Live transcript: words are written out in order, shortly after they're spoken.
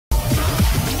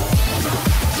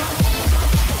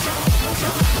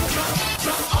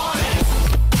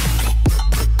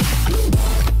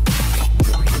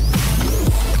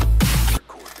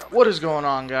is going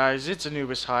on, guys? It's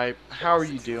Anubis Hype. How are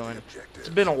you doing? It's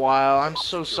been a while. I'm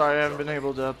so sorry I haven't been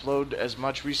able to upload as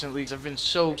much recently. I've been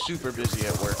so super busy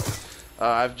at work.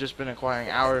 I've just been acquiring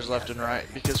hours left and right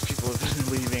because people have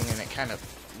been leaving, and it kind of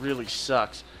really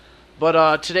sucks.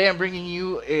 But today I'm bringing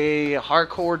you a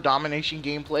hardcore domination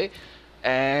gameplay,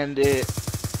 and it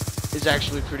is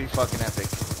actually pretty fucking epic.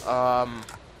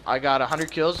 I got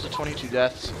 100 kills to 22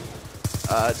 deaths.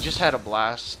 Just had a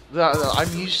blast.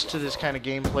 I'm used to this kind of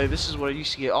gameplay. This is what I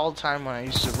used to get all the time when I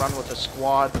used to run with a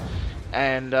squad,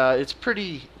 and it's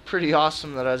pretty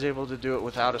awesome that I was able to do it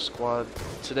without a squad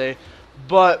today.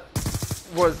 But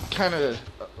what kind of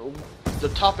the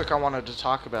topic I wanted to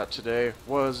talk about today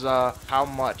was how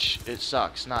much it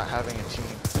sucks not having a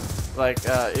team. Like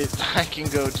I can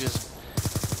go just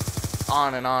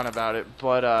on and on about it,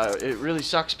 but it really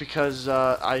sucks because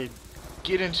I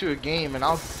get into a game and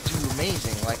I'll do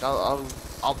amazing. Like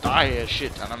I'll die a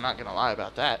shit ton. I'm not gonna lie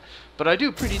about that, but I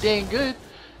do pretty dang good,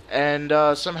 and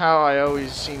somehow I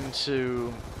always seem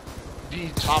to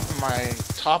be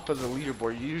top of the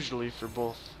leaderboard usually for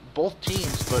both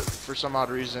teams. But for some odd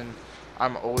reason,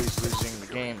 I'm always losing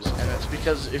the games, and it's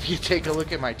because if you take a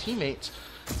look at my teammates,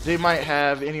 they might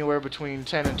have anywhere between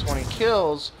 10 and 20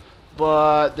 kills,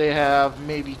 but they have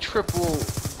maybe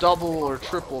double or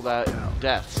triple that in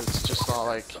deaths. It's just all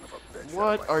like,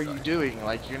 what are you doing?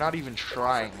 Like, you're not even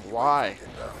trying. Why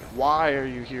are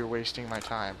you here wasting my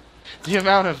time? The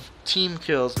amount of team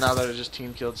kills, now that I just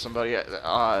team killed somebody,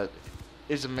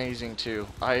 is amazing too.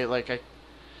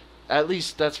 At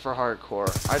least that's for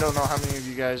hardcore. I don't know how many of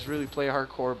you guys really play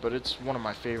hardcore, but it's one of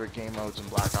my favorite game modes in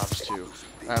Black Ops 2.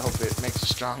 I hope it makes a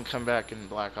strong comeback in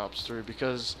Black Ops 3,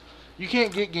 because you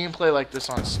can't get gameplay like this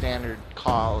on standard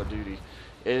Call of Duty.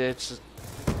 It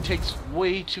takes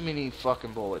way too many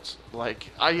fucking bullets. Like,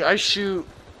 I shoot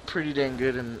pretty dang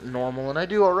good in normal, and I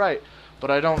do alright, but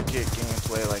I don't get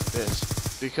gameplay like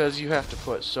this, because you have to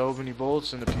put so many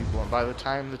bullets into people, and by the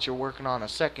time that you're working on a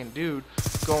second dude,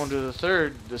 going to the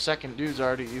third, the second dude's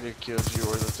already either killed you,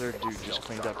 or the third dude just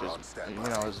cleaned up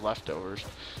his leftovers,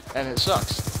 and it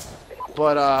sucks.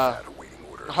 But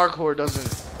hardcore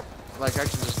doesn't, like, I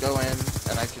can just go in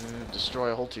and I can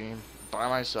destroy a whole team by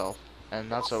myself,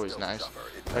 and that's always nice.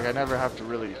 Like, I never have to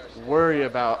really worry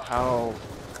about how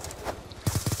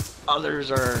others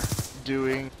are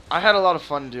doing. I had a lot of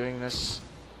fun doing this.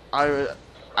 I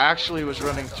actually was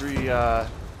running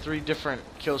three different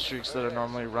kill streaks that I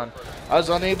normally run. I was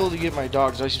unable to get my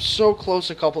dogs. I was so close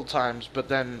a couple times, but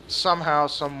then somehow,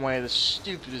 some way, the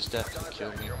stupidest death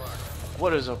killed me.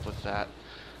 What is up with that?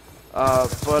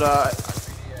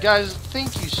 Guys,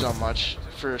 thank you so much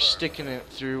for sticking it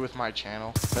through with my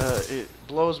channel. It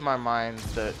blows my mind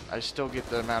that I still get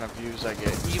the amount of views I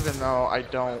get, even though I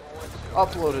don't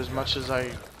upload as much as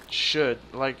I should.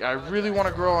 Like, I really want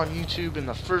to grow on YouTube, and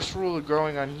the first rule of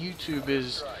growing on YouTube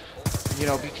is,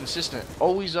 be consistent.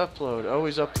 Always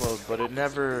upload, but it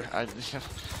never,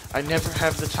 I never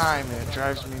have the time, and it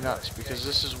drives me nuts, because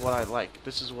this is what I like.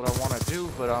 This is what I want to do,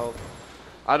 but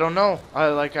I don't know.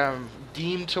 I'm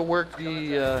deemed to work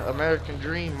the American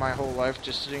dream my whole life,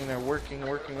 just sitting there working,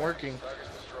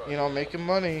 making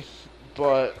money,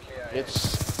 but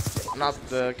it's not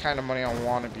the kind of money I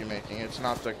want to be making. It's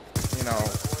not the,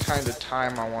 kind of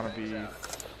time I want to be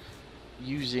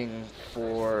using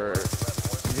for,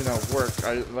 work.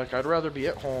 I'd rather be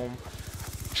at home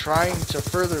trying to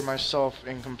further myself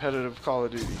in competitive Call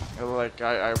of Duty. Like,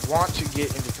 I want to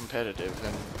get into competitive,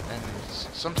 and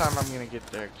sometime I'm gonna get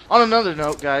there. On another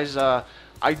note, guys, I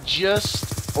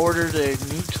just ordered a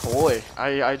new toy.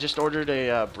 I just ordered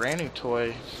a brand new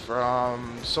toy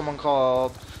from someone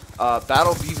called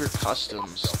Battle Beaver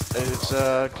Customs. It's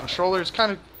a controller. It's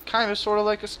kind of sort of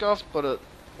like a Scuff, but a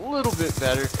little bit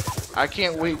better. I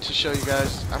can't wait to show you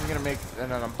guys. I'm gonna make an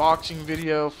unboxing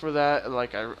video for that.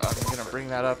 Like, I'm gonna bring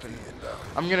that up, and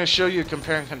I'm gonna show you a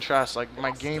compare and contrast, like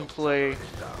my gameplay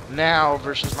now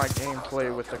versus my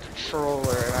gameplay with the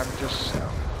controller. And I'm just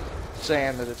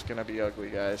saying that it's gonna be ugly,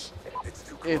 guys.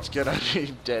 It's gonna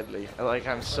be deadly. Like,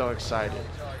 I'm so excited.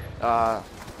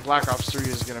 Black Ops 3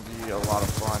 is gonna be a lot of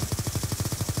fun.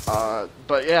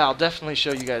 But yeah, I'll definitely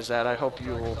show you guys that. I hope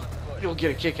you'll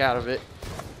get a kick out of it.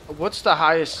 What's the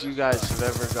highest you guys have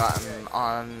ever gotten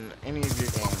on any of your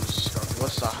games?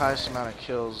 What's the highest amount of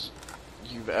kills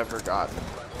you've ever gotten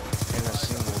in a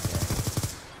single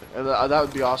game? That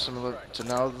would be awesome to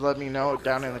know. Let me know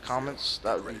down in the comments.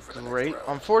 That would be great.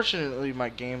 Unfortunately, my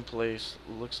gameplay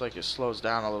looks like it slows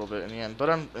down a little bit in the end, but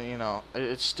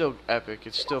it's still epic.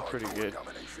 It's still pretty good.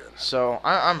 So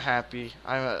I'm happy.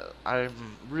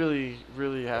 I'm really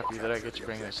happy that I get to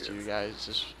bring this to you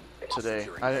guys today.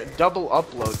 I double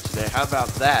upload today. How about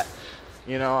that?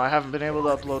 You know, I haven't been able to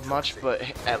upload much, but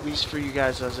at least for you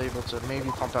guys, I was able to maybe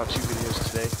pump out 2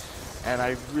 videos today. And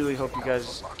I really hope you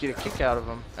guys get a kick out of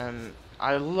them. And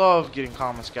I love getting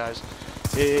comments, guys.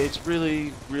 It's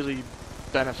really, really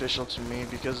beneficial to me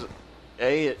because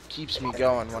A, it keeps me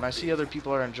going. When I see other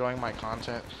people are enjoying my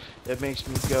content, it makes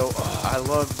me go, oh, I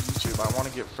love YouTube. I want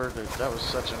to get further. That was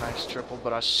such a nice triple,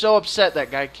 but I was so upset that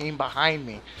guy came behind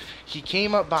me. He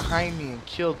came up behind me and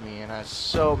killed me, and I was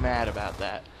so mad about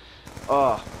that.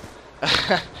 Oh,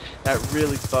 that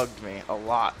really bugged me a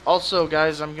lot. Also,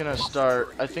 guys, I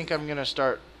think I'm gonna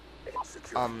start,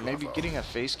 maybe getting a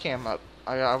face cam up.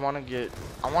 I want to get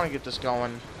this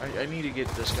going. I need to get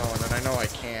this going, and I know I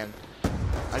can.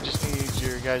 I just need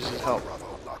your guys' help.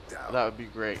 That would be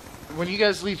great. When you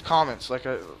guys leave comments, like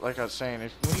I was saying,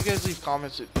 when you guys leave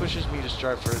comments, it pushes me to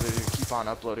strive further to keep on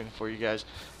uploading for you guys.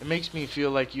 It makes me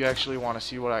feel like you actually want to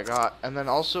see what I got. And then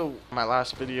also, my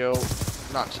last video,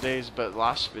 not today's, but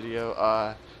last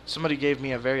video, somebody gave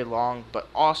me a very long but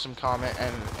awesome comment,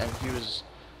 and he was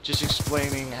just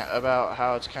explaining about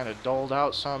how it's kind of dulled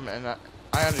out some, and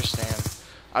I understand.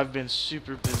 I've been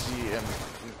super busy, and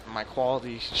my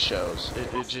quality shows.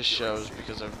 It just shows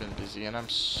because I've been busy, and I'm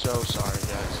so sorry,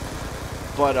 guys.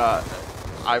 But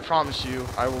I promise you,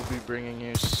 I will be bringing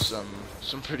you some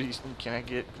pretty. Can I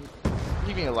get?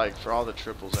 Give me a like for all the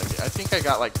triples I get. I think I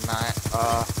got like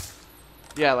 9.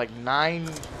 Yeah, like 9,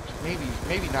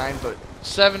 maybe 9, but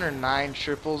 7 or 9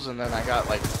 triples, and then I got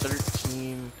like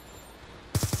 13.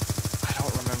 I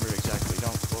don't remember exactly.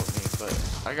 Don't quote me,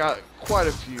 but I got quite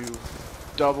a few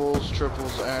doubles,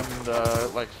 triples, and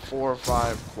like 4 or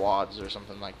 5 quads or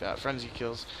something like that. Frenzy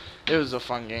kills. It was a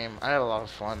fun game. I had a lot of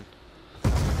fun.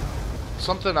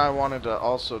 Something I wanted to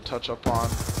also touch up on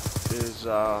is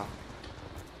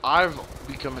I've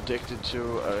become addicted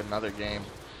to another game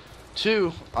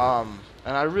too,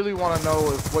 and I really want to know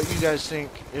what you guys think,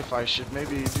 if I should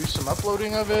maybe do some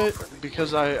uploading of it,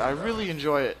 because I really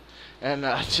enjoy it. And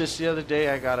just the other day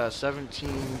I got a 17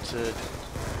 to,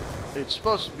 it's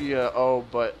supposed to be a O,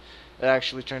 but it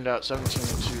actually turned out 17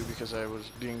 to 2 because I was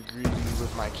being greedy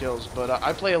with my kills. But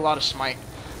I play a lot of Smite.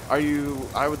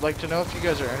 I would like to know if you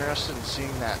guys are interested in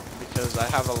seeing that, because I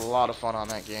have a lot of fun on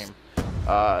that game.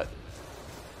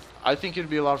 I think it'd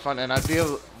be a lot of fun, and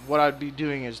what I'd be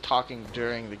doing is talking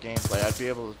during the gameplay. I'd be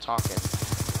able to talk and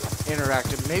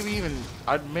interact, and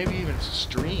I'd maybe even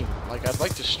stream. Like, I'd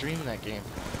like to stream that game.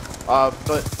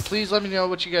 But please let me know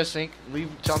what you guys think.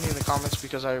 Tell me in the comments,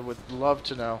 because I would love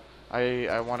to know.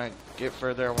 I want to get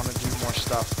further. I want to do more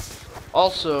stuff.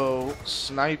 Also,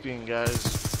 sniping,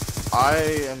 guys. I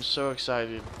am so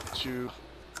excited to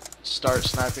start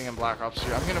sniping in Black Ops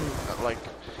 3. I'm gonna,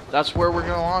 that's where we're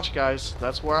gonna launch, guys.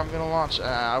 That's where I'm gonna launch.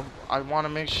 I want to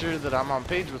make sure that I'm on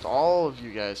page with all of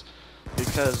you guys,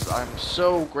 because I'm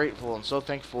so grateful and so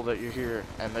thankful that you're here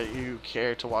and that you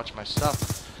care to watch my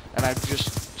stuff. And I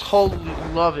just totally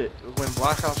love it when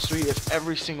Black Ops 3, if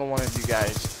every single one of you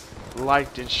guys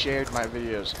liked and shared my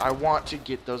videos. I want to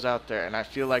get those out there, and I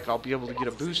feel like I'll be able to get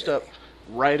a boost up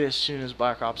right as soon as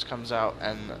Black Ops comes out,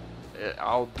 and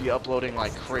I'll be uploading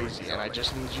like crazy. And I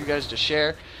just need you guys to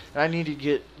share, and I need to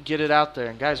get it out there.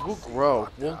 And guys, we'll grow,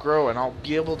 and I'll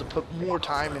be able to put more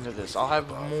time into this. I'll have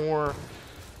more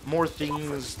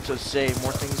things to say,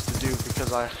 more things to do,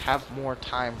 because I have more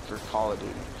time for Call of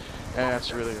Duty, and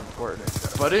that's really important.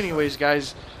 But anyways,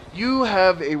 guys, you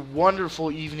have a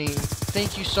wonderful evening.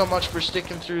 Thank you so much for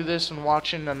sticking through this and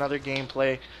watching another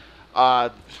gameplay.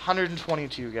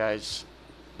 122, guys.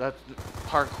 That's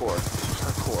parkour,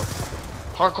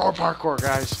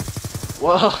 guys.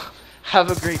 Well, have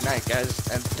a great night, guys,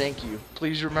 and thank you.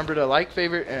 Please remember to like,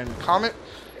 favorite, and comment.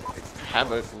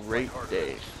 Have a great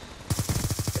day.